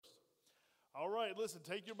All right, listen,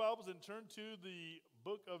 take your Bibles and turn to the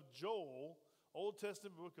book of Joel, Old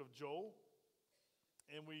Testament book of Joel.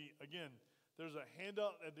 And there's a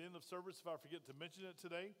handout at the end of service if I forget to mention it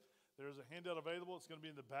today. There's a handout available. It's going to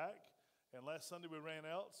be in the back. And last Sunday we ran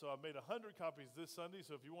out, so I made 100 copies this Sunday.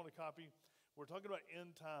 So if you want a copy, we're talking about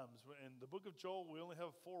end times. In the book of Joel, we only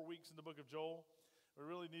have 4 weeks in the book of Joel. We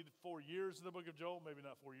really need 4 years in the book of Joel. Maybe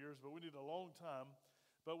not 4 years, but we need a long time.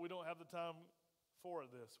 But we don't have the time for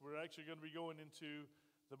this. We're actually going to be going into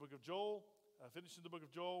the book of Joel, finishing the book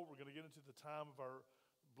of Joel. We're going to get into the time of our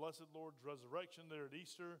blessed Lord's resurrection there at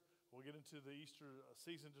Easter. We'll get into the Easter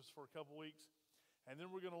season just for a couple weeks. And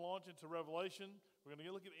then we're going to launch into Revelation. We're going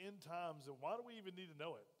to look at end times and why do we even need to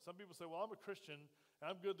know it? Some people say, well, I'm a Christian and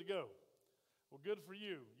I'm good to go. Well, good for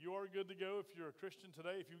you. You are good to go if you're a Christian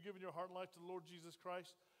today. If you've given your heart and life to the Lord Jesus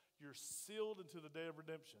Christ, you're sealed into the day of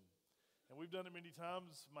redemption. And we've done it many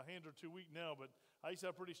times. My hands are too weak now, but I used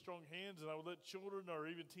to have pretty strong hands, and I would let children or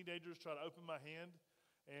even teenagers try to open my hand,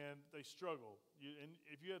 and they struggle. And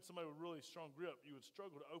if you had somebody with really strong grip, you would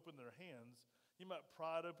struggle to open their hands. You might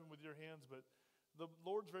pry it open with your hands, but the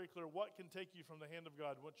Lord's very clear. What can take you from the hand of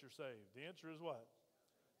God once you're saved? The answer is what?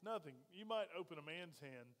 Nothing. You might open a man's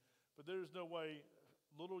hand, but there's no way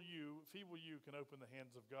little you, feeble you, can open the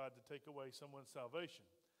hands of God to take away someone's salvation.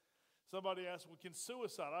 Somebody asked, well, can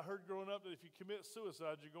suicide? I heard growing up that if you commit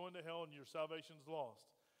suicide, you're going to hell and your salvation's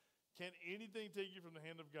lost. Can anything take you from the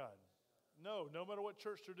hand of God? No matter what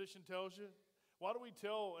church tradition tells you. Why do we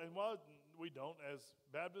tell, and why we don't as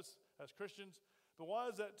Baptists, as Christians, but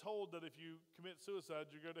why is that told that if you commit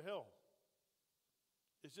suicide, you go to hell?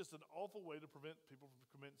 It's just an awful way to prevent people from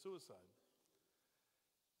committing suicide.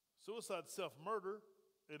 Suicide's self-murder.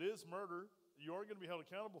 It is murder. You are going to be held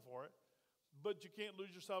accountable for it. But you can't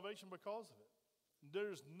lose your salvation because of it.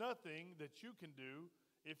 There's nothing that you can do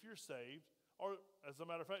if you're saved. Or, as a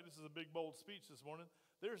matter of fact, this is a big, bold speech this morning.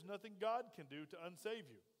 There's nothing God can do to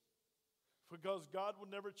unsave you. Because God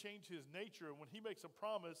will never change his nature. And when he makes a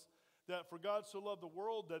promise that for God so loved the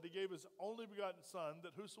world that he gave his only begotten Son,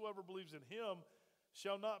 that whosoever believes in him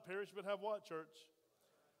shall not perish but have what, church?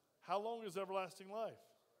 How long is everlasting life?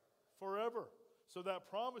 Forever. So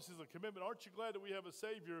that promise is a commitment. Aren't you glad that we have a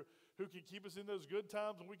Savior who can keep us in those good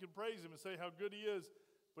times and we can praise him and say how good he is?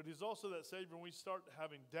 But he's also that Savior when we start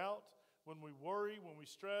having doubt, when we worry, when we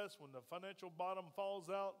stress, when the financial bottom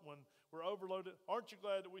falls out, when we're overloaded. Aren't you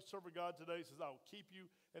glad that we serve a God today who says, I will keep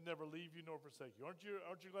you and never leave you nor forsake you? Aren't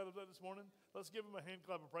you glad of that this morning? Let's give him a hand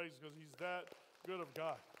clap of praise because he's that good of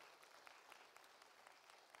God.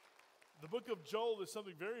 The book of Joel is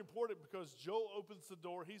something very important because Joel opens the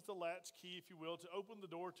door. He's the latch key, if you will, to open the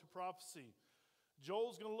door to prophecy.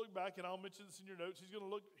 Joel's going to look back, and I'll mention this in your notes. He's going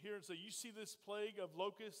to look here and say, you see this plague of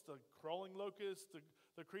locusts, the crawling locust,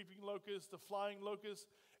 the creeping locust, the flying locust.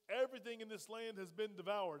 Everything in this land has been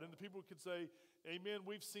devoured. And the people could say, amen,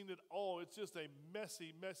 we've seen it all. It's just a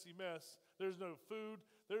messy, messy mess. There's no food.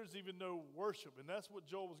 There's even no worship. And that's what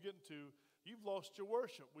Joel was getting to. You've lost your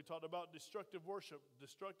worship. We talked about destructive worship,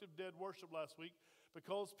 destructive dead worship last week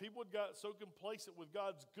because people had got so complacent with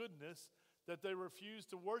God's goodness that they refused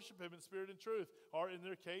to worship him in spirit and truth, or in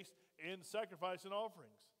their case, in sacrifice and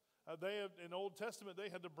offerings. In the Old Testament, they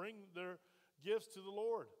had to bring their gifts to the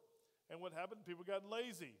Lord. And what happened? People got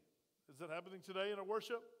lazy. Is that happening today in our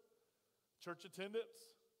worship? Church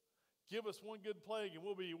attendance? Give us one good plague and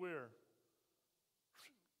we'll be where?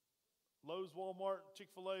 Lowe's, Walmart,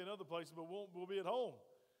 Chick-fil-A, and other places, but we'll be at home.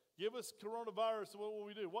 Give us coronavirus, and what will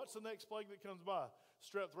we do? What's the next plague that comes by?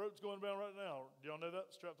 Strep throat's going down right now. Do y'all know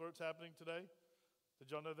that? Strep throat's happening today.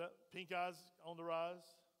 Did y'all know that? Pink eye's on the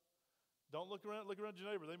rise. Don't look around your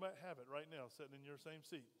neighbor. They might have it right now sitting in your same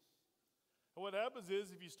seat. And what happens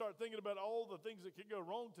is if you start thinking about all the things that could go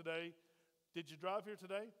wrong today, did you drive here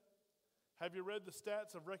today? Have you read the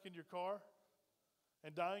stats of wrecking your car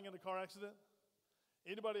and dying in a car accident?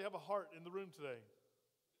 Anybody have a heart in the room today?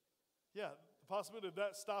 Yeah, the possibility of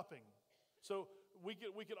that stopping. So we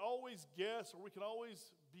could always guess or we can always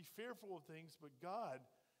be fearful of things, but God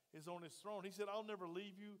is on his throne. He said, I'll never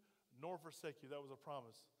leave you nor forsake you. That was a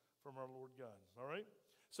promise from our Lord God. All right?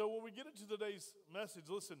 So when we get into today's message,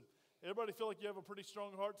 listen, everybody feel like you have a pretty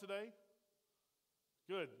strong heart today?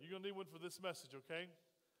 Good. You're going to need one for this message, okay?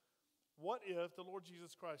 What if the Lord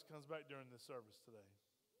Jesus Christ comes back during this service today?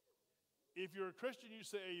 If you're a Christian, you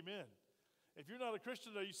say amen. If you're not a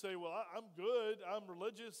Christian, you say, well, I'm good, I'm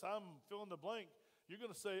religious, I'm fill in the blank. You're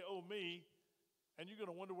going to say, oh, me, and you're going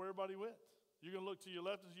to wonder where everybody went. You're going to look to your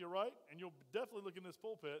left and to your right, and you'll definitely look in this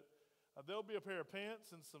pulpit. There'll be a pair of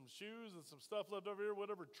pants and some shoes and some stuff left over here,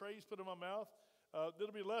 whatever Trey's put in my mouth,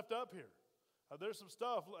 that'll be left up here. There's some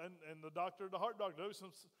stuff, and the heart doctor knows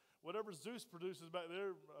Whatever Zeus produces back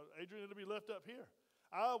there, Adrian, it'll be left up here.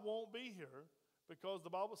 I won't be here because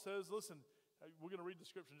the Bible says, listen, we're going to read the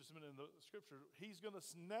scripture in just a minute. In the scripture, he's going to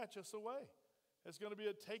snatch us away. It's going to be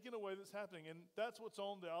a taking away that's happening. And that's what's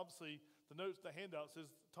on obviously, the notes, the handouts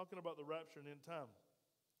is talking about the rapture and end time.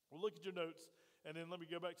 Well, look at your notes, and then let me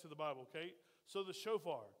go back to the Bible, okay? So the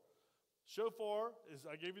shofar. Shofar is,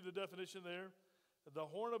 I gave you the definition there, the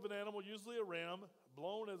horn of an animal, usually a ram,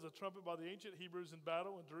 blown as a trumpet by the ancient Hebrews in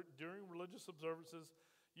battle and during religious observances,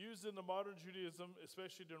 used in the modern Judaism,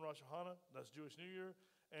 especially during Rosh Hashanah, that's Jewish New Year,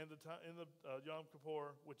 and in the Yom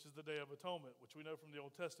Kippur, which is the Day of Atonement, which we know from the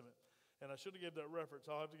Old Testament. And I should have given that reference.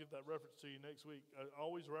 I'll have to give that reference to you next week. I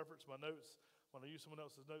always reference my notes when I use someone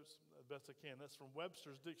else's notes as best I can. That's from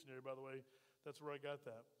Webster's Dictionary, by the way. That's where I got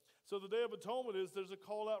that. So the Day of Atonement is there's a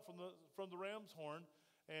call out from the ram's horn.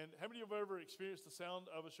 And how many of you have ever experienced the sound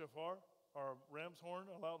of a shofar or a ram's horn,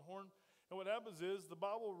 a loud horn? And what happens is the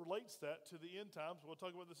Bible relates that to the end times. We'll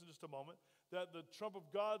talk about this in just a moment, that the trump of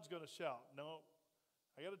God's going to shout. Now,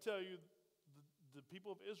 I got to tell you, the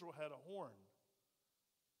people of Israel had a horn.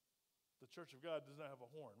 The church of God does not have a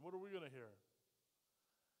horn. What are we going to hear?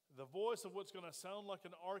 The voice of what's going to sound like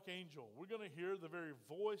an archangel. We're going to hear the very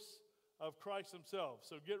voice of Christ himself.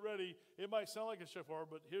 So get ready. It might sound like a shofar,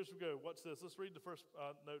 but here's we go. Watch this. Let's read the first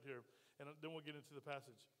note here, and then we'll get into the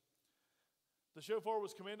passage. The shofar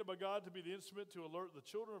was commanded by God to be the instrument to alert the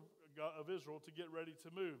children of Israel to get ready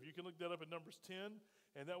to move. You can look that up in Numbers 10,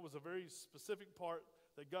 and that was a very specific part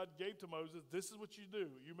that God gave to Moses. This is what you do.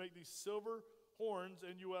 You make these silver horns,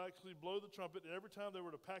 and you actually blow the trumpet, and every time they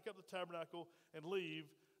were to pack up the tabernacle and leave,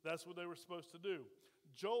 that's what they were supposed to do.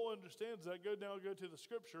 Joel understands that. Go to the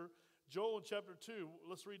scripture. Joel in chapter 2,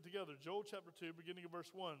 let's read together. Joel chapter 2, beginning of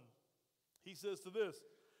verse 1. He says to this,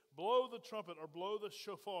 blow the trumpet or blow the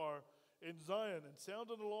shofar in Zion and sound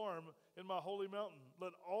an alarm in my holy mountain.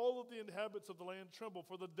 Let all of the inhabitants of the land tremble,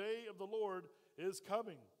 for the day of the Lord is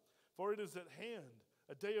coming. For it is at hand,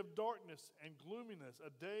 a day of darkness and gloominess,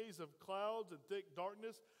 a days of clouds and thick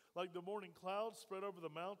darkness, like the morning clouds spread over the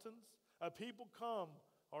mountains. A people come,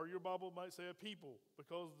 or your Bible might say a people,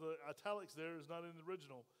 because the italics there is not in the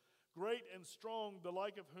original. Great and strong, the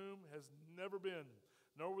like of whom has never been,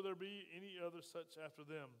 nor will there be any other such after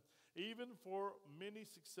them, even for many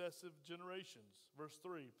successive generations. Verse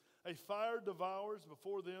 3, a fire devours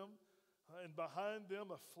before them, and behind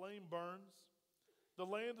them a flame burns. The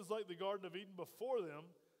land is like the Garden of Eden before them,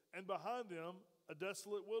 and behind them a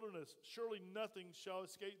desolate wilderness. Surely nothing shall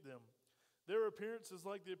escape them. Their appearance is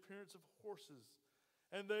like the appearance of horses,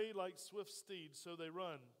 and they like swift steeds, so they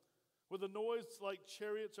run. With a noise like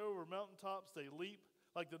chariots over mountaintops, they leap,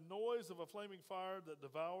 like the noise of a flaming fire that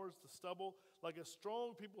devours the stubble, like a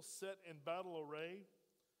strong people set in battle array.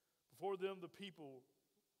 Before them the people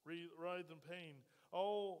writhe in pain.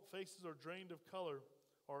 All faces are drained of color,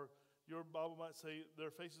 or your Bible might say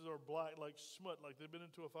their faces are black like smut, like they've been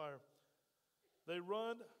into a fire. They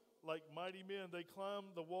run like mighty men. They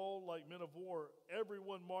climb the wall like men of war.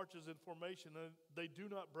 Everyone marches in formation, and they do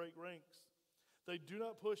not break ranks. They do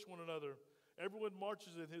not push one another. Everyone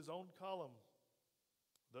marches in his own column.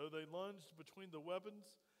 Though they lunge between the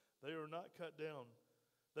weapons, they are not cut down.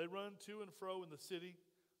 They run to and fro in the city.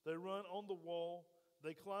 They run on the wall.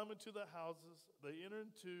 They climb into the houses. They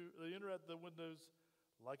enter at the windows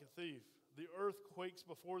like a thief. The earth quakes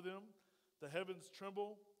before them. The heavens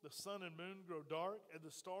tremble. The sun and moon grow dark, and the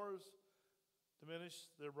stars diminish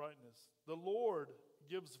their brightness. The Lord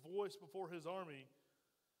gives voice before his army,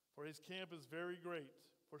 for his camp is very great.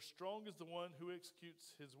 For strong is the one who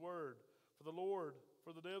executes his word.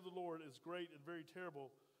 For the day of the Lord is great and very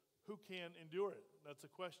terrible. Who can endure it? That's a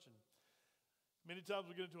question. Many times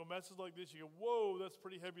we get into a message like this, you go, whoa, that's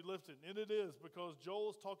pretty heavy lifting. And it is, because Joel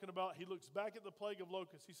is talking about, he looks back at the plague of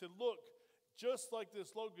locusts. He said, look, just like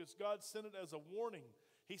this locust, God sent it as a warning.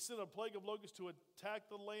 He sent a plague of locusts to attack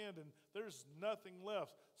the land, and there's nothing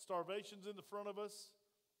left. Starvation's in the front of us.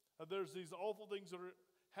 There's these awful things that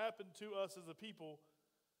happen to us as a people.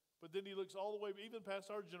 But then he looks all the way, even past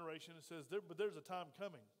our generation, and says, but there's a time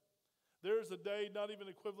coming. There's a day not even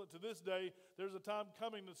equivalent to this day. There's a time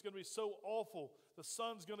coming that's going to be so awful. The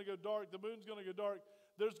sun's going to go dark. The moon's going to go dark.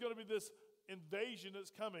 There's going to be this invasion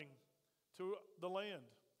that's coming to the land.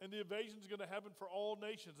 And the invasion is going to happen for all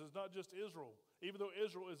nations. It's not just Israel, even though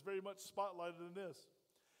Israel is very much spotlighted in this.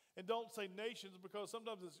 And don't say nations, because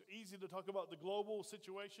sometimes it's easy to talk about the global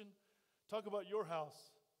situation. Talk about your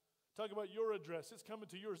house. Talk about your address. It's coming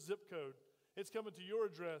to your zip code. It's coming to your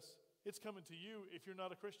address. It's coming to you if you're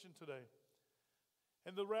not a Christian today.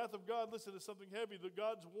 And the wrath of God, listen, is something heavy.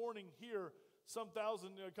 God's warning here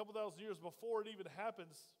a couple thousand years before it even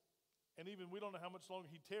happens. And even we don't know how much longer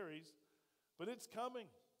he tarries, but it's coming.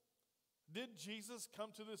 Did Jesus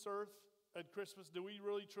come to this earth at Christmas? Do we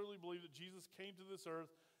really truly believe that Jesus came to this earth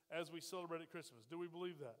as we celebrate at Christmas? Do we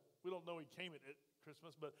believe that? We don't know he came at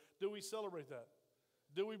Christmas, but do we celebrate that?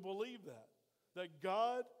 Do we believe that? That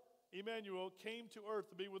God, Emmanuel, came to earth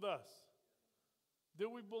to be with us? Do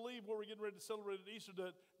we believe what we're getting ready to celebrate at Easter,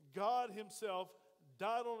 that God himself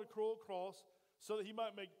died on a cruel cross so that he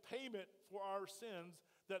might make payment for our sins,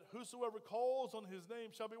 that whosoever calls on his name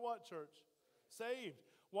shall be what, church? Saved.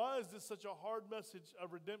 Why is this such a hard message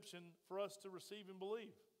of redemption for us to receive and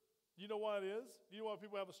believe? You know why it is? You know why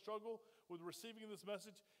people have a struggle with receiving this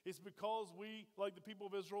message? It's because we, like the people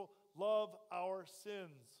of Israel, love our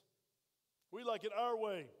sins. We like it our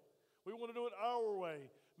way. We want to do it our way.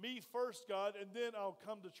 Me first, God, and then I'll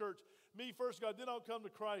come to church. Me first, God, then I'll come to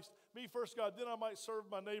Christ. Me first, God, then I might serve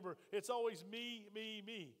my neighbor. It's always me, me,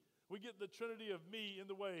 me. We get the trinity of me in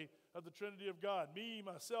the way of the trinity of God. Me,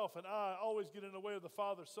 myself, and I always get in the way of the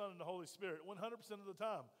Father, Son, and the Holy Spirit 100% of the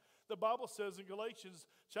time. The Bible says in Galatians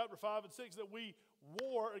chapter 5 and 6 that we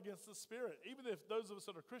war against the Spirit. Even if those of us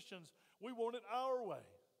that are Christians, we want it our way.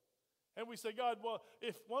 And we say, God, well,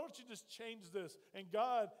 why don't you just change this? And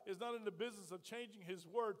God is not in the business of changing his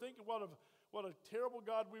word. Think of what a terrible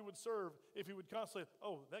God we would serve if he would constantly,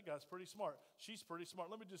 oh, that guy's pretty smart. She's pretty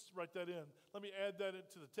smart. Let me just write that in. Let me add that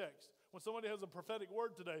into the text. When somebody has a prophetic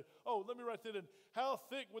word today, oh, let me write that in. How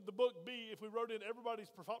thick would the book be if we wrote in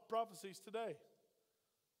everybody's prophecies today?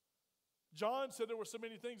 John said there were so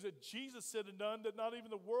many things that Jesus said and done that not even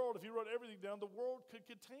the world, if he wrote everything down, the world could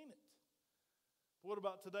contain it. But what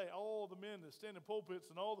about today? All the men that stand in pulpits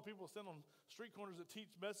and all the people that stand on street corners that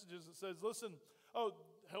teach messages that says, listen, oh,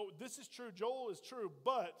 this is true, Joel is true,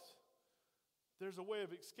 but there's a way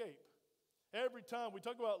of escape. Every time we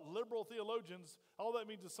talk about liberal theologians, all that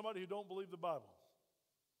means is somebody who don't believe the Bible.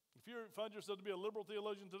 If you find yourself to be a liberal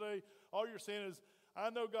theologian today, all you're saying is,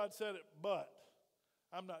 I know God said it, but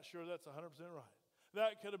I'm not sure that's 100% right.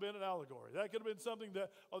 That could have been an allegory. That could have been something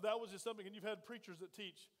that was just something. And you've had preachers that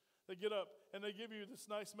teach. They get up and they give you this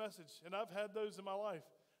nice message. And I've had those in my life.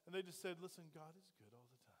 And they just said, listen, God is good all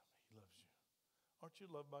the time. He loves you. Aren't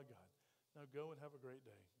you loved by God? Now go and have a great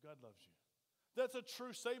day. God loves you. That's a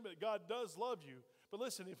true statement. God does love you. But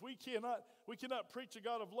listen, if we cannot preach a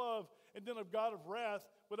God of love and then a God of wrath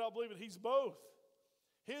without believing he's both.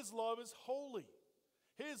 His love is holy.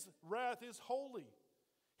 His wrath is holy.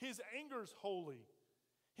 His anger is holy.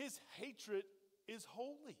 His hatred is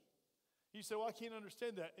holy. You say, well, I can't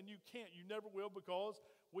understand that. And you can't. You never will, because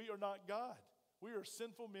we are not God. We are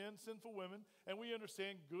sinful men, sinful women, and we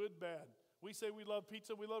understand good, bad. We say we love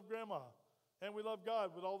pizza, we love grandma, and we love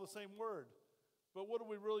God with all the same word. But what do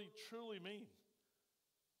we really truly mean?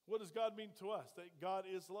 What does God mean to us? That God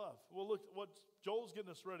is love. Well, look, what Joel's getting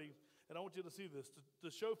us ready, and I want you to see this. The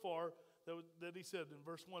shofar that he said in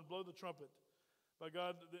verse 1, blow the trumpet. By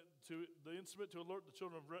God, to the instrument to alert the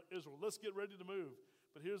children of Israel. Let's get ready to move.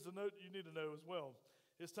 But here's the note you need to know as well.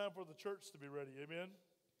 It's time for the church to be ready. Amen?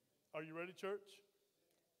 Are you ready, church?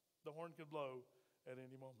 The horn can blow at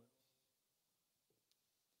any moment.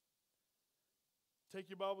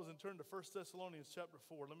 Take your Bibles and turn to 1 Thessalonians chapter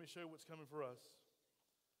 4. Let me show you what's coming for us.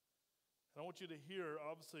 And I want you to hear,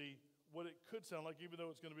 obviously, what it could sound like, even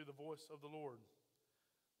though it's going to be the voice of the Lord.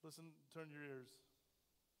 Listen, turn your ears.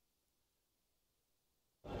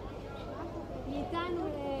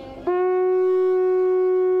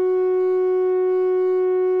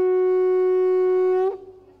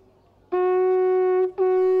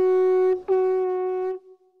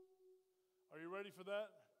 Are you ready for that?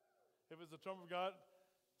 If it's the trumpet of God,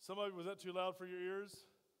 somebody, was that too loud for your ears?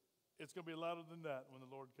 It's going to be louder than that when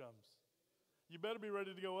the Lord comes. You better be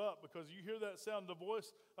ready to go up, because you hear that sound, the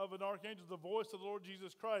voice of an archangel, the voice of the Lord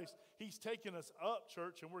Jesus Christ. He's taking us up,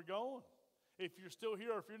 church, and we're going. If you're still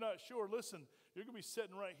here, or if you're not sure, listen, you're going to be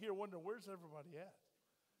sitting right here wondering, where's everybody at?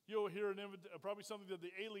 You'll hear probably something that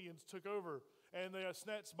the aliens took over, and they have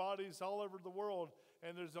snatched bodies all over the world,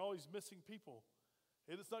 and there's always missing people.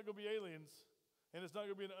 And it's not going to be aliens, and it's not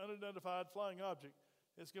going to be an unidentified flying object.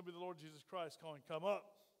 It's going to be the Lord Jesus Christ calling, come up.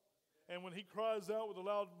 And when he cries out with a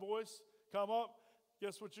loud voice, come up,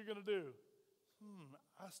 guess what you're going to do?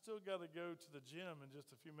 I still got to go to the gym in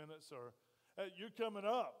just a few minutes, or you're coming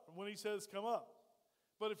up when he says come up.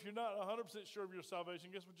 But if you're not 100% sure of your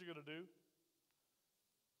salvation, guess what you're going to do?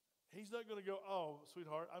 He's not going to go, oh,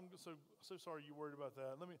 sweetheart, I'm so sorry you worried about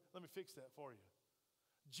that. Let me fix that for you.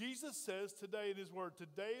 Jesus says today in his word,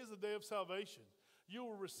 today is the day of salvation. You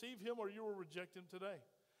will receive him or you will reject him today.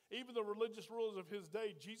 Even the religious rulers of his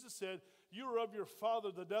day, Jesus said, you are of your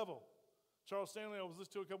father, the devil. Charles Stanley, I was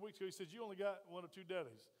listening to a couple weeks ago, he said, you only got one or two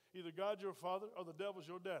daddies. Either God's your father or the devil's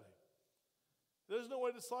your daddy. There's no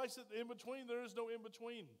way to slice it in between. There is no in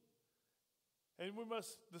between. And we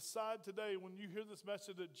must decide today when you hear this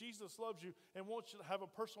message that Jesus loves you and wants you to have a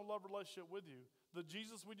personal love relationship with you. The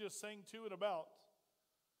Jesus we just sang to and about,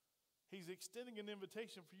 he's extending an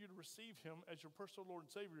invitation for you to receive him as your personal Lord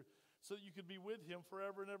and Savior so that you could be with him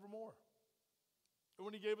forever and evermore. And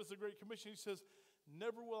when he gave us the Great Commission, he says,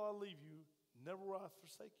 never will I leave you, never will I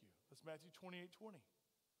forsake you. That's Matthew 28:20.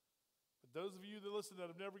 But those of you that listen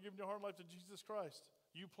that have never given your heart and life to Jesus Christ,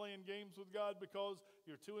 you playing games with God because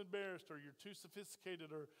you're too embarrassed or you're too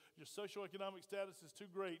sophisticated or your socioeconomic status is too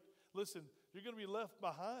great, listen, you're going to be left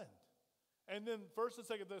behind. And then 1st and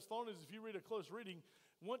 2nd Thessalonians, if you read a close reading,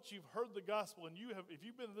 once you've heard the gospel, and if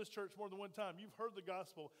you've been in this church more than one time, you've heard the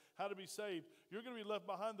gospel, how to be saved, you're going to be left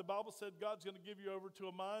behind. The Bible said God's going to give you over to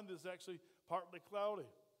a mind that's actually partly cloudy.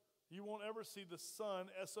 You won't ever see the Son,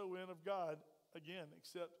 S-O-N, of God again,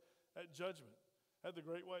 except at judgment, at the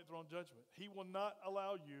great white throne judgment. He will not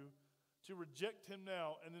allow you to reject him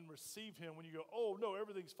now and then receive him when you go, oh, no,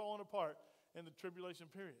 everything's falling apart in the tribulation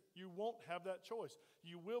period. You won't have that choice.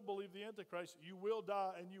 You will believe the Antichrist, you will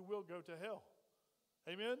die, and you will go to hell.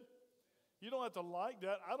 Amen? You don't have to like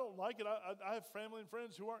that. I don't like it. I have family and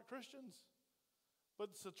friends who aren't Christians. But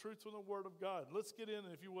it's the truth from the Word of God. Let's get in,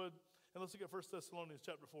 if you would, and let's look at 1 Thessalonians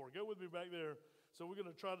chapter 4. Go with me back there. So we're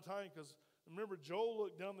going to try to tie in, because remember, Joel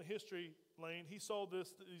looked down the history lane. He saw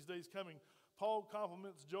these days coming. Paul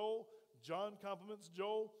compliments Joel. John compliments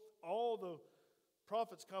Joel. All the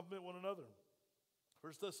prophets compliment one another.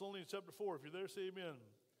 1 Thessalonians chapter 4. If you're there, say amen.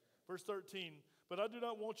 Verse 13. But I do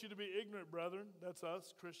not want you to be ignorant, brethren. That's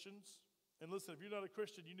us, Christians. And listen, if you're not a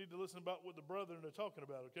Christian, you need to listen about what the brethren are talking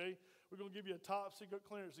about, okay? We're going to give you a top secret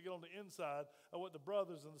clearance to get on the inside of what the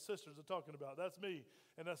brothers and the sisters are talking about. That's me,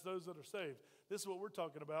 and that's those that are saved. This is what we're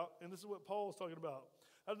talking about, and this is what Paul is talking about.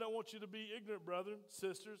 I do not want you to be ignorant, brethren,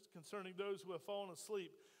 sisters, concerning those who have fallen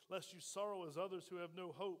asleep, lest you sorrow as others who have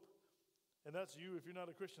no hope. And that's you. If you're not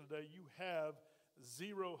a Christian today, you have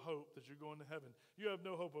zero hope that you're going to heaven. You have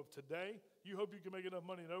no hope of today. You hope you can make enough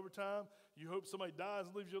money in overtime. You hope somebody dies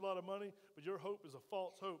and leaves you a lot of money, but your hope is a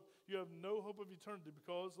false hope. You have no hope of eternity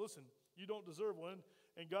because, listen, you don't deserve one,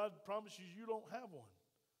 and God promises you don't have one.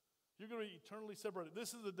 You're going to be eternally separated.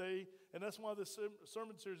 This is the day, and that's why this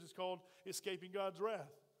sermon series is called Escaping God's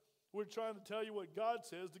Wrath. We're trying to tell you what God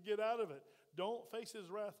says to get out of it. Don't face his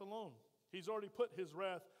wrath alone. He's already put his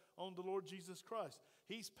wrath on the Lord Jesus Christ.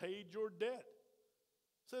 He's paid your debt.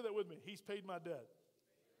 Say that with me. He's paid my debt.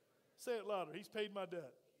 Say it louder. He's paid my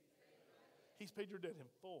debt. He's paid your debt in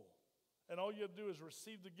full. And all you have to do is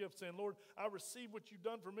receive the gift saying, Lord, I receive what you've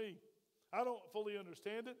done for me. I don't fully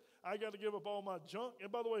understand it. I got to give up all my junk.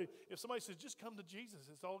 And by the way, if somebody says, just come to Jesus,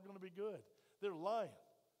 it's all going to be good, they're lying.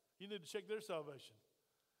 You need to check their salvation.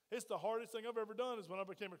 It's the hardest thing I've ever done is when I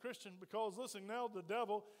became a Christian because, listen, now the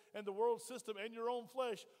devil and the world system and your own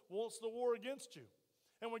flesh wants the war against you.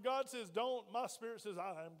 And when God says don't, my spirit says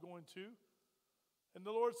I am going to. And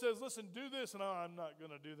the Lord says, listen, do this, and I'm not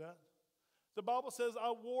going to do that. The Bible says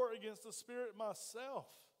I war against the spirit myself,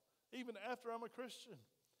 even after I'm a Christian.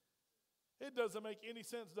 It doesn't make any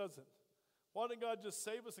sense, does it? Why didn't God just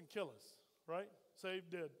save us and kill us, right? Save,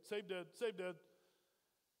 dead, save, dead, save, dead.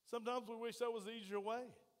 Sometimes we wish that was the easier way.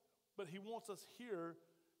 But he wants us here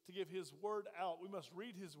to give his word out. We must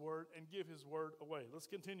read his word and give his word away. Let's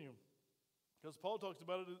continue. Because Paul talks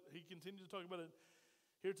about it, he continues to talk about it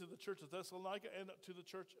here to the church of Thessalonica and to the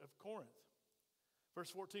church of Corinth. Verse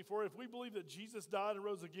 14, for if we believe that Jesus died and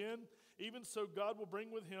rose again, even so God will bring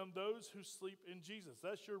with him those who sleep in Jesus.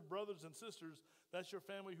 That's your brothers and sisters. That's your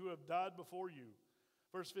family who have died before you.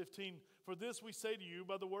 Verse 15, for this we say to you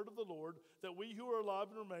by the word of the Lord, that we who are alive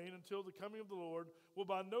and remain until the coming of the Lord will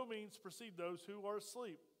by no means precede those who are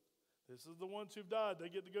asleep. This is the ones who've died. They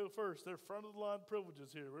get to go first. They're front of the line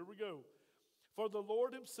privileges here. Here we go. For the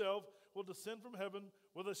Lord himself will descend from heaven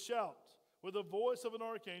with a shout, with the voice of an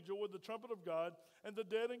archangel, with the trumpet of God, and the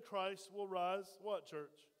dead in Christ will rise. What,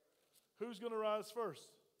 church? Who's going to rise first?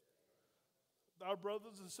 Our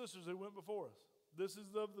brothers and sisters who went before us. This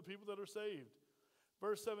is of the people that are saved.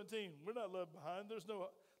 Verse 17, we're not left behind. There's no,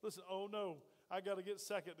 listen, oh no, I got to get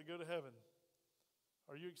second to go to heaven.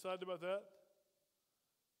 Are you excited about that?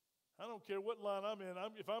 I don't care what line I'm in.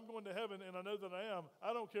 If I'm going to heaven, and I know that I am,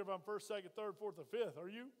 I don't care if I'm first, second, third, fourth, or fifth. Are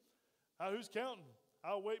you? Who's counting?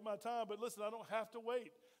 I'll wait my time. But listen, I don't have to wait.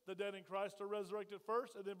 The dead in Christ are resurrected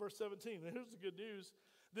first. And then verse 17, and here's the good news.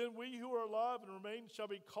 Then we who are alive and remain shall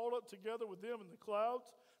be caught up together with them in the clouds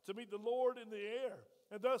to meet the Lord in the air.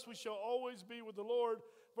 And thus we shall always be with the Lord.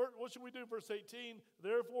 What should we do? Verse 18,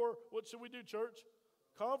 therefore, what should we do, church?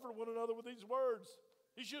 Comfort one another with these words.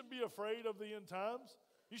 You shouldn't be afraid of the end times.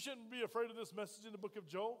 You shouldn't be afraid of this message in the book of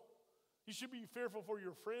Joel. You should be fearful for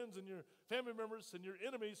your friends and your family members and your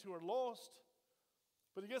enemies who are lost.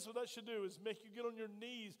 But guess what that should do is make you get on your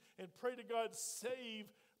knees and pray to God, save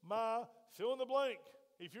my fill in the blank.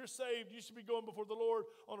 If you're saved, you should be going before the Lord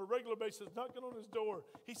on a regular basis, knocking on his door.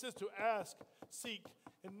 He says to ask, seek,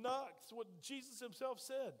 and knock. It's what Jesus himself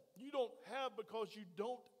said. You don't have because you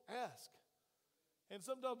don't ask. And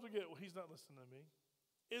sometimes we get, well, he's not listening to me.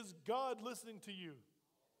 Is God listening to you?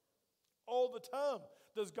 All the time.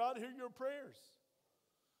 Does God hear your prayers?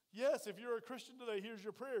 Yes, if you're a Christian today, he hears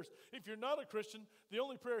your prayers. If you're not a Christian, the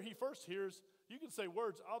only prayer he first hears, you can say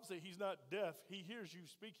words. Obviously, he's not deaf. He hears you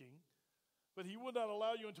speaking. But he would not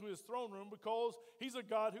allow you into his throne room because he's a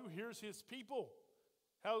God who hears his people.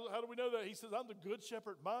 How do we know that? He says, I'm the good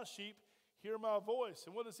shepherd. My sheep hear my voice.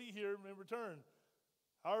 And what does he hear in return?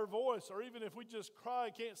 Our voice. Or even if we just cry,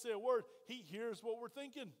 can't say a word, he hears what we're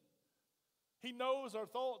thinking. He knows our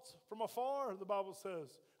thoughts from afar, the Bible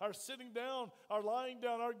says. Our sitting down, our lying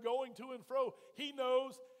down, our going to and fro. He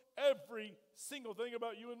knows every single thing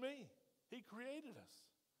about you and me. He created us.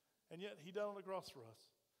 And yet he died on the cross for us.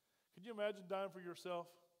 Could you imagine dying for yourself?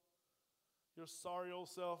 Your sorry old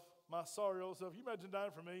self, my sorry old self. You imagine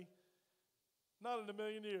dying for me? Not in a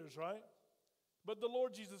million years, right? But the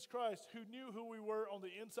Lord Jesus Christ, who knew who we were on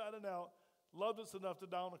the inside and out, loved us enough to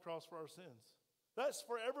die on the cross for our sins. That's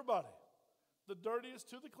for everybody. The dirtiest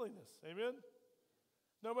to the cleanest. Amen?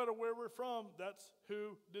 No matter where we're from, that's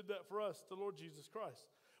who did that for us, the Lord Jesus Christ.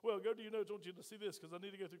 Well, go to your notes. I want you to see this because I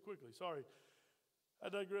need to go through quickly. Sorry. I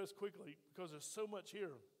digress quickly because there's so much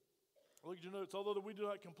here. Look at your notes. Although we do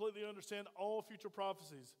not completely understand all future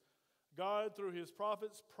prophecies, God, through his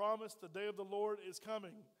prophets, promised the day of the Lord is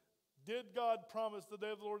coming. Did God promise the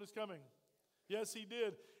day of the Lord is coming? Yes, he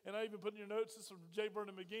did. And I even put in your notes, this is from J.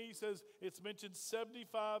 Vernon McGee. He says it's mentioned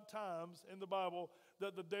 75 times in the Bible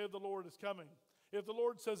that the day of the Lord is coming. If the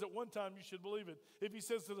Lord says it one time, you should believe it. If he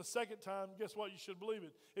says it a second time, guess what? You should believe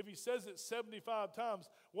it. If he says it 75 times,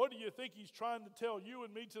 what do you think he's trying to tell you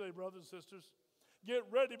and me today, brothers and sisters? Get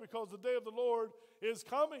ready because the day of the Lord is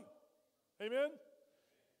coming. Amen?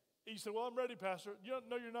 You say, well, I'm ready, Pastor.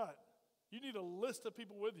 No, you're not. You need a list of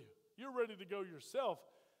people with you. You're ready to go yourself.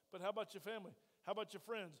 But how about your family? How about your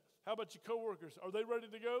friends? How about your coworkers? Are they ready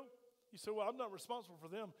to go? You say, well, I'm not responsible for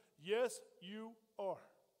them. Yes, you are.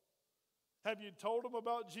 Have you told them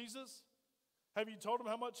about Jesus? Have you told them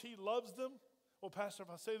how much he loves them? Well, Pastor, if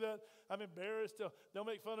I say that, I'm embarrassed. They'll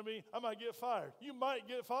make fun of me. I might get fired. You might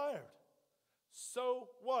get fired. So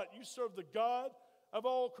what? You serve the God of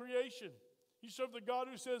all creation. You serve the God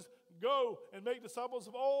who says, go and make disciples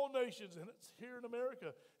of all nations. And it's here in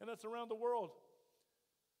America, and that's around the world.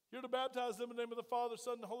 You're to baptize them in the name of the Father,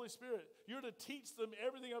 Son, and the Holy Spirit. You're to teach them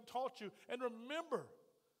everything I've taught you. And remember,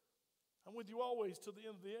 I'm with you always till the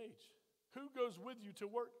end of the age. Who goes with you to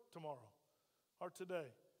work tomorrow or today?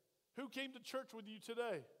 Who came to church with you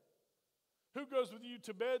today? Who goes with you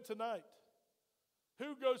to bed tonight?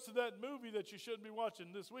 Who goes to that movie that you shouldn't be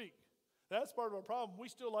watching this week? That's part of our problem. We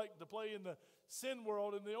still like to play in the sin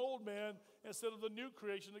world and the old man instead of the new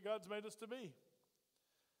creation that God's made us to be.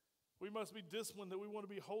 We must be disciplined that we want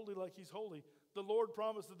to be holy like he's holy. The Lord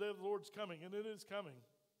promised the day of the Lord's coming, and it is coming.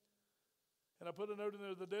 And I put a note in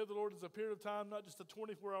there, the day of the Lord is a period of time, not just a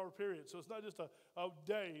 24-hour period. So it's not just a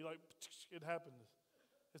day, like it happened.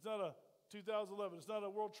 It's not a 2011. It's not a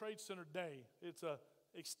World Trade Center day. It's a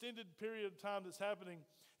extended period of time that's happening.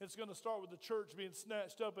 It's going to start with the church being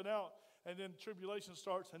snatched up and out, and then tribulation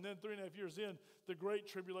starts. And then 3.5 years in, the great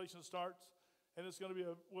tribulation starts. And it's going to be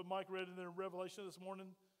what Mike read in there in Revelation this morning.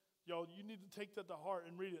 Y'all, you need to take that to heart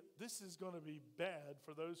and read it. This is going to be bad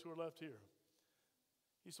for those who are left here.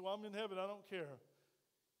 He said, well, I'm in heaven. I don't care.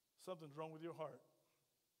 Something's wrong with your heart.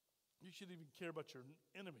 You should even care about your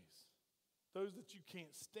enemies. Those that you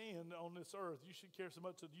can't stand on this earth. You should care so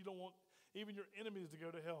much that you don't want even your enemies to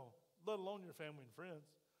go to hell, let alone your family and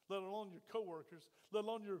friends, let alone your coworkers, let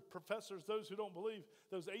alone your professors, those who don't believe,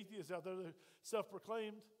 those atheists out there that are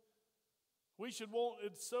self-proclaimed. We should want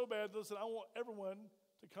it so bad. Listen, I want everyone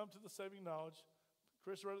to come to the saving knowledge.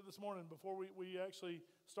 Chris read it this morning before we actually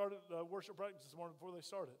started worship practice this morning, before they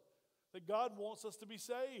started, that God wants us to be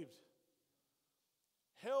saved.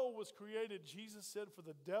 Hell was created, Jesus said, for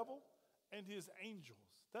the devil and his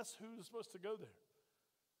angels. That's who is supposed to go there.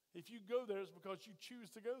 If you go there, it's because you choose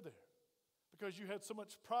to go there. Because you had so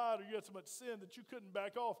much pride or you had so much sin that you couldn't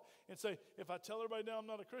back off and say, if I tell everybody now I'm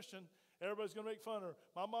not a Christian, everybody's going to make fun, or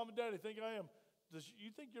my mom and daddy think I am.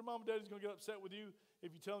 You think your mom and daddy's going to get upset with you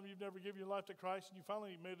if you tell them you've never given your life to Christ and you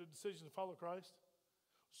finally made a decision to follow Christ?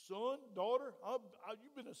 Son, daughter,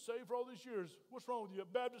 you've been saved for all these years. What's wrong with you? A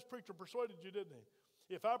Baptist preacher persuaded you, didn't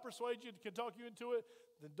he? If I persuade you, can talk you into it,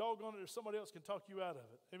 then doggone it, or somebody else can talk you out of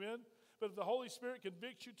it. Amen? But if the Holy Spirit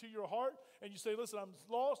convicts you to your heart and you say, listen, I'm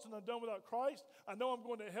lost and I'm done without Christ. I know I'm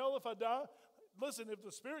going to hell if I die. Listen, if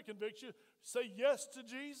the Spirit convicts you, say yes to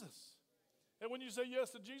Jesus. And when you say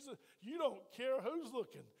yes to Jesus, you don't care who's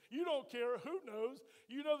looking. You don't care who knows.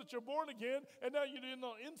 You know that you're born again, and now you're on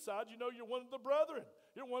the inside. You know you're one of the brethren.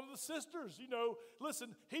 You're one of the sisters. You know,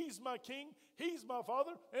 listen, he's my king. He's my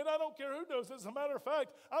father, and I don't care who knows. As a matter of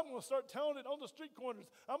fact, I'm going to start telling it on the street corners.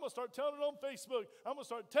 I'm going to start telling it on Facebook. I'm going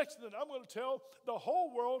to start texting it. I'm going to tell the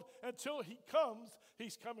whole world until he comes,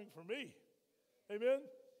 he's coming for me. Amen?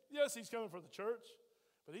 Yes, he's coming for the church,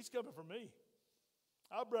 but he's coming for me.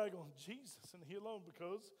 I brag on Jesus and he alone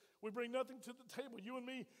because we bring nothing to the table. You and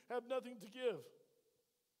me have nothing to give.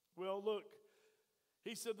 Well, look,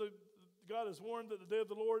 he said that God has warned that the day of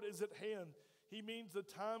the Lord is at hand. He means the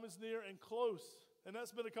time is near and close. And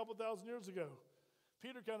that's been a couple thousand years ago.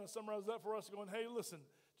 Peter kind of summarized that for us going, hey, listen,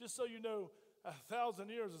 just so you know, 1,000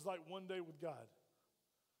 years is like one day with God.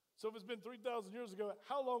 So if it's been 3,000 years ago,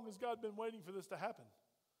 how long has God been waiting for this to happen?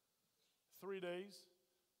 3 days.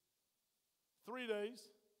 3 days.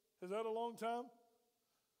 Is that a long time?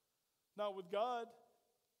 Not with God.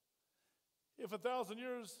 If 1,000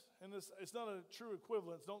 years, and it's not a true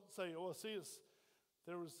equivalence, don't say, oh, see,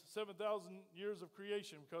 there was 7,000 years of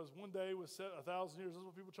creation because one day was 1,000 years. That's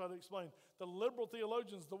what people try to explain. The liberal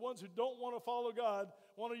theologians, the ones who don't want to follow God,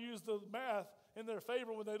 want to use the math in their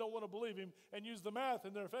favor when they don't want to believe him and use the math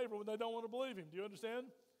in their favor when they don't want to believe him. Do you understand?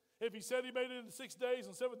 If he said he made it in 6 days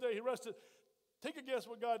and 7th day he rested, take a guess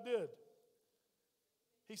what God did.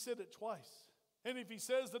 He said it twice. And if he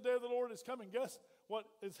says the day of the Lord is coming, guess what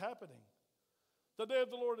is happening? The day of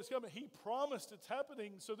the Lord is coming. He promised it's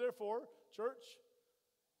happening. So therefore, church,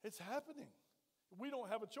 it's happening. We don't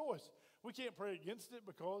have a choice. We can't pray against it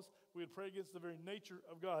because we would pray against the very nature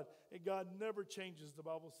of God. And God never changes, the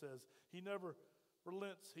Bible says. He never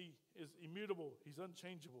relents. He is immutable. He's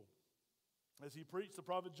unchangeable. As he preached, the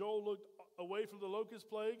prophet Joel looked away from the locust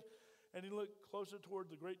plague and he looked closer toward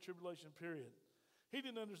the great tribulation period. He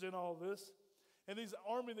didn't understand all of this. And this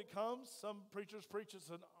army that comes, some preachers preach it's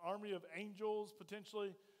an army of angels,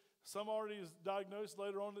 potentially. Some already is diagnosed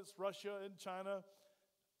later on it's Russia and China.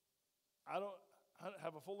 I don't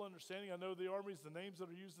have a full understanding. I know the armies, the names that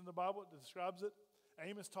are used in the Bible, it describes it.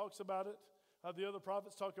 Amos talks about it. The other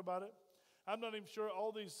prophets talk about it. I'm not even sure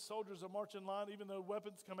all these soldiers are marching in line, even though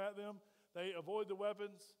weapons come at them. They avoid the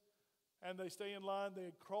weapons, and they stay in line.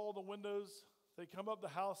 They crawl the windows. They come up the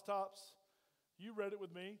housetops. You read it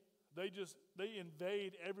with me. They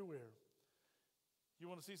invade everywhere. You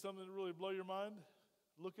want to see something that really blow your mind?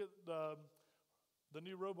 Look at the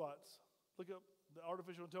new robots. Look up the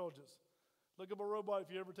artificial intelligence. Look up a robot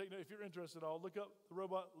if you're interested at all. Look up the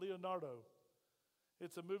robot Leonardo.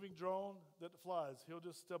 It's a moving drone that flies. He'll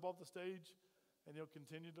just step off the stage and he'll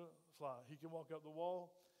continue to fly. He can walk up the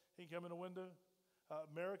wall. He can come in a window.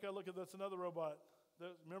 America, that's another robot.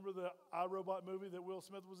 Remember the iRobot movie that Will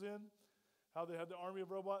Smith was in? How they had the army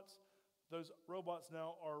of robots? Those robots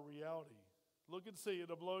now are reality. Look and see.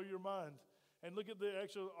 It'll blow your mind. And look at the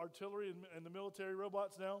actual artillery and the military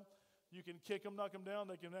robots now. You can kick them, knock them down.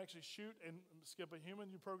 They can actually shoot and skip a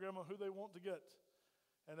human. You program them who they want to get.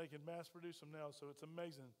 And they can mass produce them now. So it's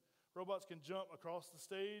amazing. Robots can jump across the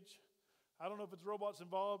stage. I don't know if it's robots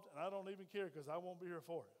involved, and I don't even care because I won't be here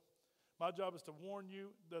for it. My job is to warn you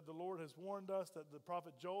that the Lord has warned us, that the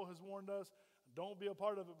prophet Joel has warned us. Don't be a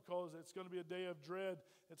part of it because it's going to be a day of dread.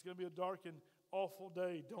 It's going to be a dark and awful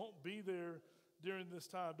day. Don't be there during this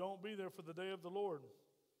time. Don't be there for the day of the Lord.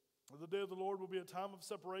 The day of the Lord will be a time of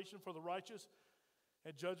separation for the righteous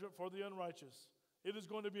and judgment for the unrighteous. It is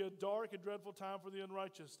going to be a dark and dreadful time for the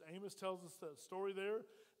unrighteous. Amos tells us the story there.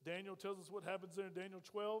 Daniel tells us what happens there in Daniel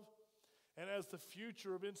 12. And as the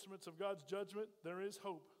future of instruments of God's judgment, there is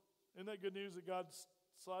hope. Isn't that good news that God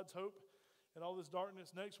slides hope in all this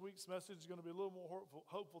darkness? Next week's message is going to be a little more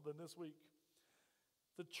hopeful than this week.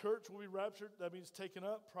 The church will be raptured. That means taken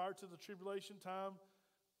up prior to the tribulation time.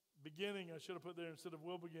 Beginning, I should have put there instead of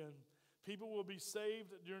will begin. People will be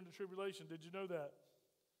saved during the tribulation. Did you know that?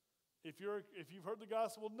 If you've heard the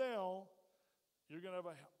gospel now, you're going to have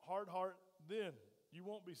a hard heart then. You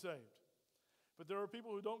won't be saved. But there are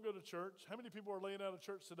people who don't go to church. How many people are laying out of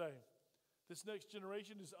church today? This next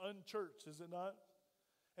generation is unchurched, is it not?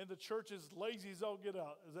 And the church is lazy as all get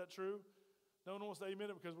out. Is that true? No one wants to amen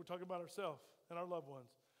it because we're talking about ourselves and our loved ones.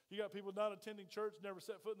 You got people not attending church, never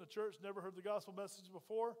set foot in the church, never heard the gospel message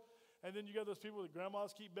before. And then you got those people that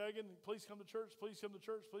grandmas keep begging, please come to church, please come to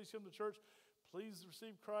church, please come to church. please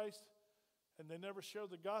receive Christ, and they never share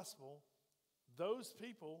the gospel, those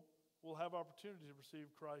people will have opportunity to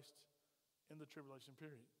receive Christ in the tribulation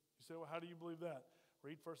period. You say, well, how do you believe that?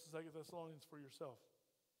 Read 1st and 2nd Thessalonians for yourself.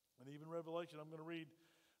 And even Revelation, I'm going to read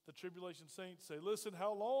the tribulation saints say, listen,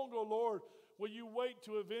 how long, O Lord, will you wait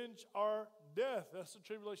to avenge our death? That's the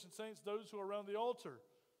tribulation saints, those who are around the altar.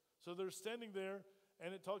 So they're standing there,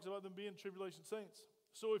 and it talks about them being tribulation saints.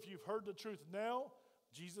 So if you've heard the truth now,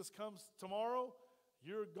 Jesus comes tomorrow,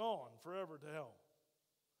 you're gone forever to hell.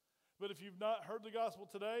 But if you've not heard the gospel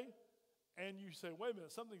today, and you say, wait a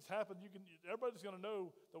minute, something's happened, everybody's going to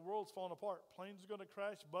know the world's falling apart. Planes are going to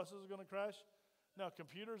crash, buses are going to crash. Now,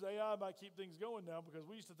 computers, AI might keep things going now, because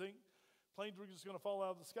we used to think planes were just going to fall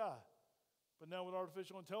out of the sky. But now with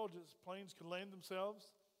artificial intelligence, planes can land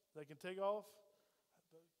themselves. They can take off.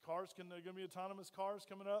 There are going to be autonomous cars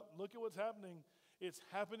coming up. Look at what's happening. It's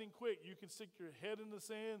happening quick. You can stick your head in the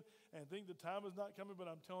sand and think the time is not coming, but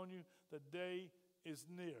I'm telling you, the day is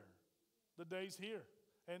near. The day's here.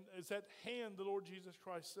 And it's at hand, the Lord Jesus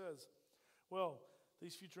Christ says. Well,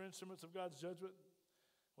 these future instruments of God's judgment,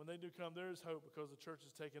 when they do come, there is hope, because the church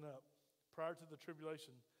is taken up prior to the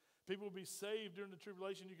tribulation. People will be saved during the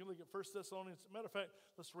tribulation. You can look at 1 Thessalonians. Matter of fact,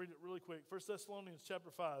 let's read it really quick. 1 Thessalonians chapter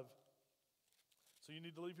 5. So you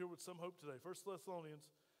need to leave here with some hope today. 1 Thessalonians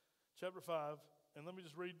chapter 5. And let me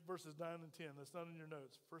just read verses 9 and 10. That's not in your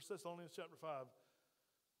notes. 1 Thessalonians chapter 5.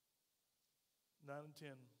 9 and 10.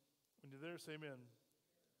 When you're there, say amen.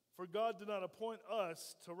 For God did not appoint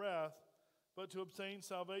us to wrath, but to obtain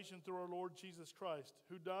salvation through our Lord Jesus Christ,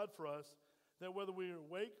 who died for us, that whether we are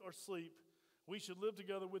awake or sleep, we should live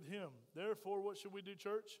together with him. Therefore, what should we do,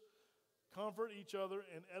 church? Comfort each other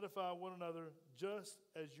and edify one another, just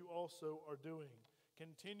as you also are doing.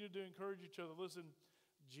 Continue to encourage each other. Listen,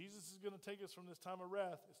 Jesus is going to take us from this time of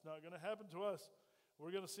wrath. It's not going to happen to us.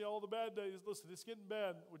 We're going to see all the bad days. Listen, it's getting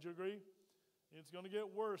bad. Would you agree? It's going to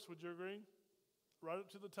get worse. Would you agree? Right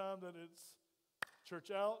up to the time that it's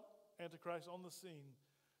church out, Antichrist on the scene,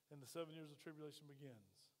 and the 7 years of tribulation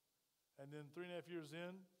begins. And then 3.5 years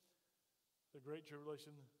in, the great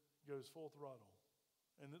tribulation goes full throttle.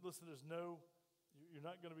 And listen, you're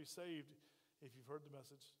not going to be saved if you've heard the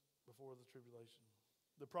message before the tribulation.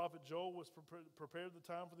 The prophet Joel was prepared the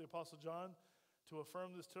time for the Apostle John to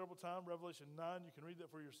affirm this terrible time. Revelation 9, you can read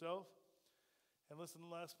that for yourself. And listen,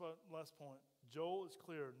 last point. Joel is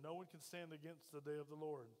clear. No one can stand against the day of the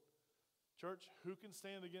Lord. Church, who can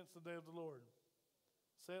stand against the day of the Lord?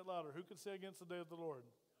 Say it louder. Who can stand against the day of the Lord?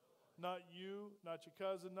 Not you, not your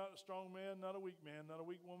cousin, not a strong man, not a weak man, not a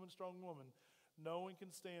weak woman, strong woman. No one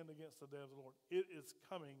can stand against the day of the Lord. It is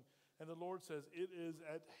coming, and the Lord says it is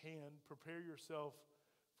at hand. Prepare yourself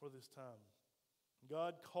for this time.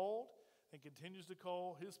 God called and continues to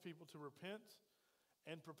call his people to repent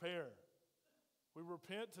and prepare. We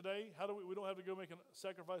repent today. How do we don't have to go make a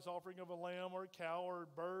sacrifice offering of a lamb or a cow or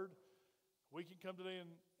a bird. We can come today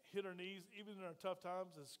and hit our knees, even in our tough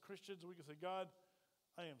times as Christians. We can say, God,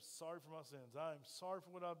 I am sorry for my sins. I am sorry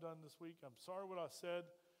for what I've done this week. I'm sorry what I said.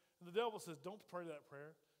 And the devil says, don't pray that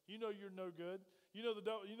prayer. You know you're no good. You know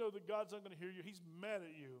that God's not going to hear you. He's mad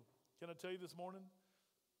at you. Can I tell you this morning?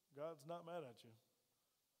 God's not mad at you.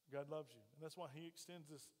 God loves you. And that's why he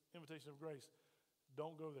extends this invitation of grace.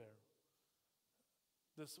 Don't go there.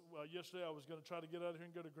 Yesterday I was going to try to get out of here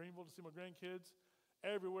and go to Greenville to see my grandkids.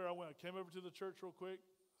 Everywhere I went, I came over to the church real quick,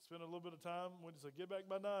 spent a little bit of time. Went to say, get back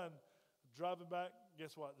by 9. Driving back,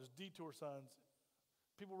 guess what? There's detour signs.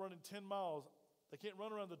 People running 10 miles. They can't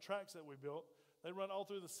run around the tracks that we built. They run all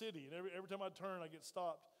through the city. And every time I turn, I get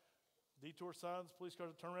stopped. Detour signs, police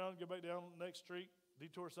cars turn around, go back down the next street.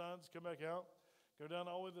 Detour signs, come back out. Go down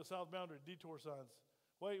all the way to the south boundary, detour signs.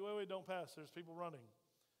 Wait, don't pass. There's people running.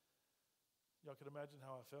 Y'all can imagine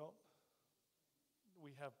how I felt.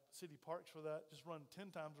 We have city parks for that. Just run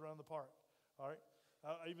 10 times around the park. All right?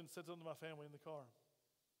 I even said something to my family in the car.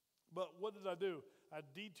 But what did I do? I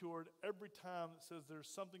detoured every time that says there's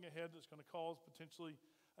something ahead that's going to cause potentially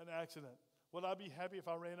an accident. Would I be happy if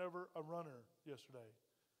I ran over a runner yesterday?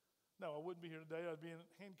 No, I wouldn't be here today. I'd be in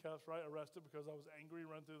handcuffs, right? Arrested because I was angry,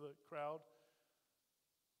 run through the crowd.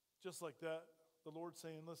 Just like that, the Lord's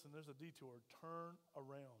saying, listen, there's a detour. Turn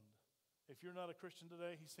around. If you're not a Christian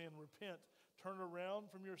today, he's saying repent. Turn around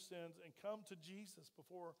from your sins and come to Jesus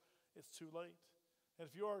before it's too late. And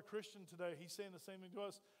if you are a Christian today, he's saying the same thing to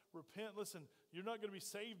us. Repent. Listen, you're not going to be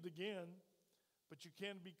saved again, but you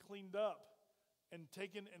can be cleaned up and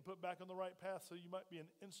taken and put back on the right path so you might be an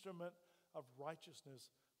instrument of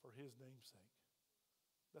righteousness for his name's sake.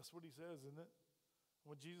 That's what he says, isn't it?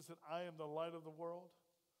 When Jesus said, I am the light of the world,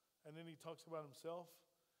 and then he talks about himself,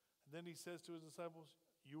 and then he says to his disciples,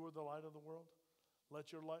 you are the light of the world.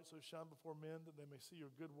 Let your light so shine before men that they may see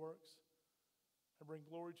your good works and bring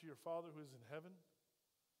glory to your Father who is in heaven.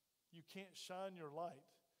 You can't shine your light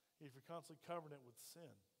if you're constantly covering it with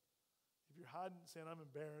sin. If you're hiding and saying, I'm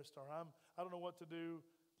embarrassed, or I don't know what to do.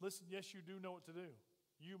 Listen, yes, you do know what to do.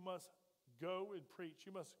 You must go and preach.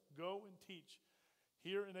 You must go and teach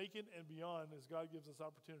here in Aiken and beyond as God gives us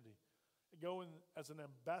opportunity. Go in as an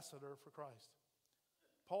ambassador for Christ.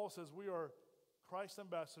 Paul says we are Christ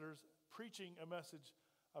ambassadors preaching a message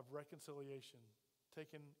of reconciliation,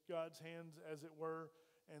 taking God's hands, as it were,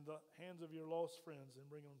 and the hands of your lost friends and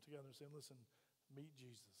bringing them together and saying, listen, meet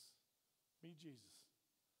Jesus. Meet Jesus.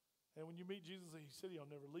 And when you meet Jesus, he said he'll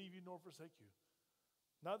never leave you nor forsake you.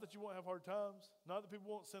 Not that you won't have hard times, not that people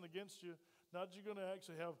won't sin against you, not that you're going to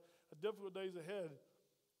actually have difficult days ahead,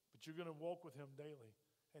 but you're going to walk with him daily.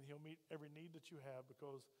 And he'll meet every need that you have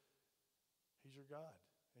because he's your God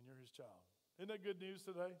and you're his child. Isn't that good news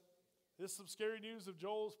today? This is some scary news of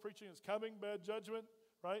Joel's preaching. It's coming, bad judgment,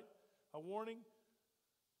 right? A warning.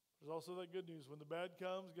 There's also that good news. When the bad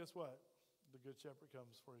comes, guess what? The good shepherd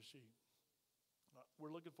comes for his sheep.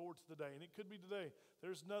 We're looking forward to the day, and it could be today.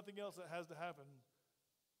 There's nothing else that has to happen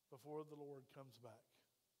before the Lord comes back.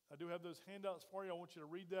 I do have those handouts for you. I want you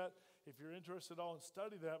to read that if you're interested at all and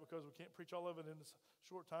study that, because we can't preach all of it in this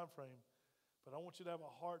short time frame. But I want you to have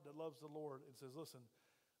a heart that loves the Lord and says, listen,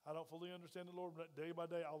 I don't fully understand the Lord, but day by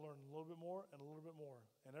day I'll learn a little bit more and a little bit more.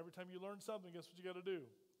 And every time you learn something, guess what you got to do?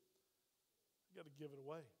 You got to give it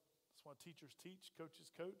away. That's why teachers teach, coaches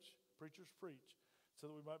coach, preachers preach, so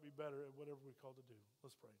that we might be better at whatever we're called to do.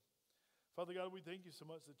 Let's pray. Father God, we thank you so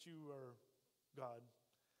much that you are God.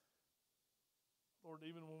 Lord,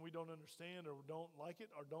 even when we don't understand or don't like it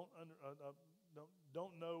or don't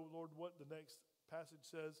know, Lord, what the next passage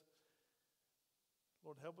says,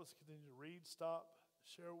 Lord, help us continue to read, stop,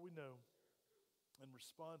 share what we know, and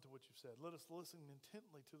respond to what you've said. Let us listen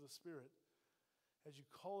intently to the Spirit as you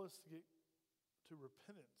call us to get to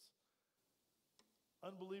repentance.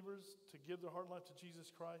 Unbelievers to give their heart and life to Jesus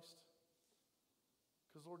Christ.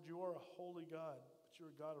 Because, Lord, you are a holy God, but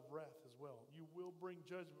you're a God of wrath as well. You will bring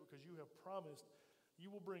judgment because you have promised you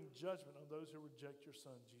will bring judgment on those who reject your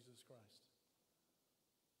Son, Jesus Christ.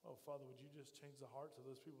 Oh, Father, would you just change the hearts of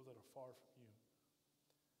those people that are far from you?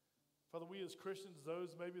 Father, we as Christians,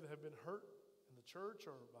 those maybe that have been hurt in the church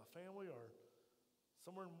or by family or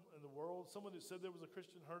somewhere in the world, someone that said there was a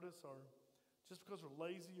Christian hurt us, or just because we're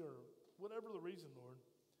lazy or whatever the reason, Lord,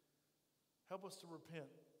 help us to repent.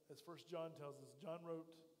 As 1 John tells us, John wrote,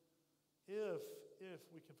 if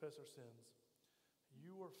we confess our sins,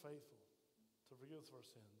 you are faithful to forgive us of our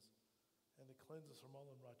sins and to cleanse us from all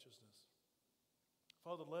unrighteousness.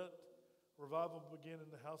 Father, let revival begin in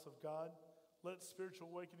the house of God. Let spiritual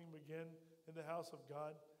awakening begin in the house of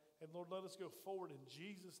God. And Lord, let us go forward in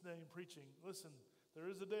Jesus' name preaching. Listen, there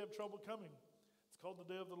is a day of trouble coming. It's called the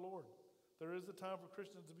day of the Lord. There is a time for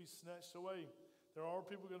Christians to be snatched away. There are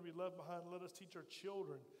people going to be left behind. Let us teach our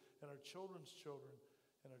children and our children's children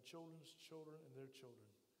and our children's children and their children.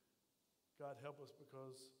 God, help us,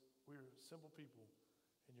 because we're simple people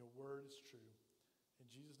and your word is true. In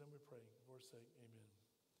Jesus' name we pray. For our sake, amen.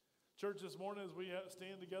 Church, this morning as we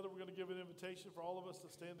stand together, we're going to give an invitation for all of us to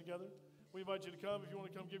stand together. We invite you to come. If you want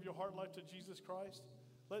to come give your heart and life to Jesus Christ,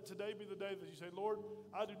 let today be the day that you say, Lord,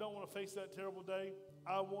 I do not want to face that terrible day.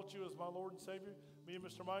 I want you as my Lord and Savior. Me and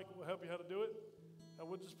Mr. Mike will help you how to do it. And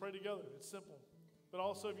we'll just pray together. It's simple. But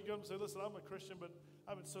also if you come and say, listen, I'm a Christian, but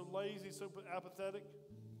I've been so lazy, so apathetic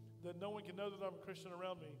that no one can know that I'm a Christian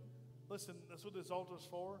around me. Listen, that's what this altar is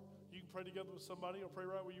for. You can pray together with somebody or pray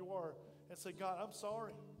right where you are and say, God, I'm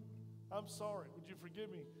sorry. I'm sorry. Would you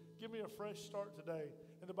forgive me? Give me a fresh start today.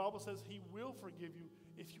 And the Bible says he will forgive you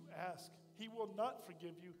if you ask. He will not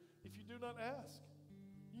forgive you if you do not ask.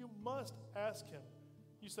 You must ask him.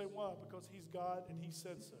 You say, why? Because he's God and he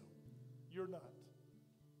said so. You're not.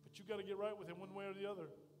 But you got to get right with him one way or the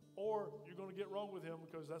other. Or you're going to get wrong with him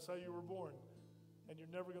because that's how you were born. And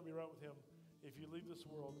you're never going to be right with him if you leave this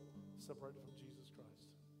world separated from Jesus Christ.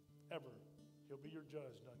 Ever. He'll be your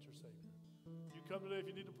judge, not your Savior. You come today if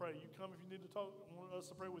you need to pray. You come if you need to talk, want us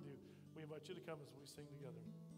to pray with you. We invite you to come as we sing together.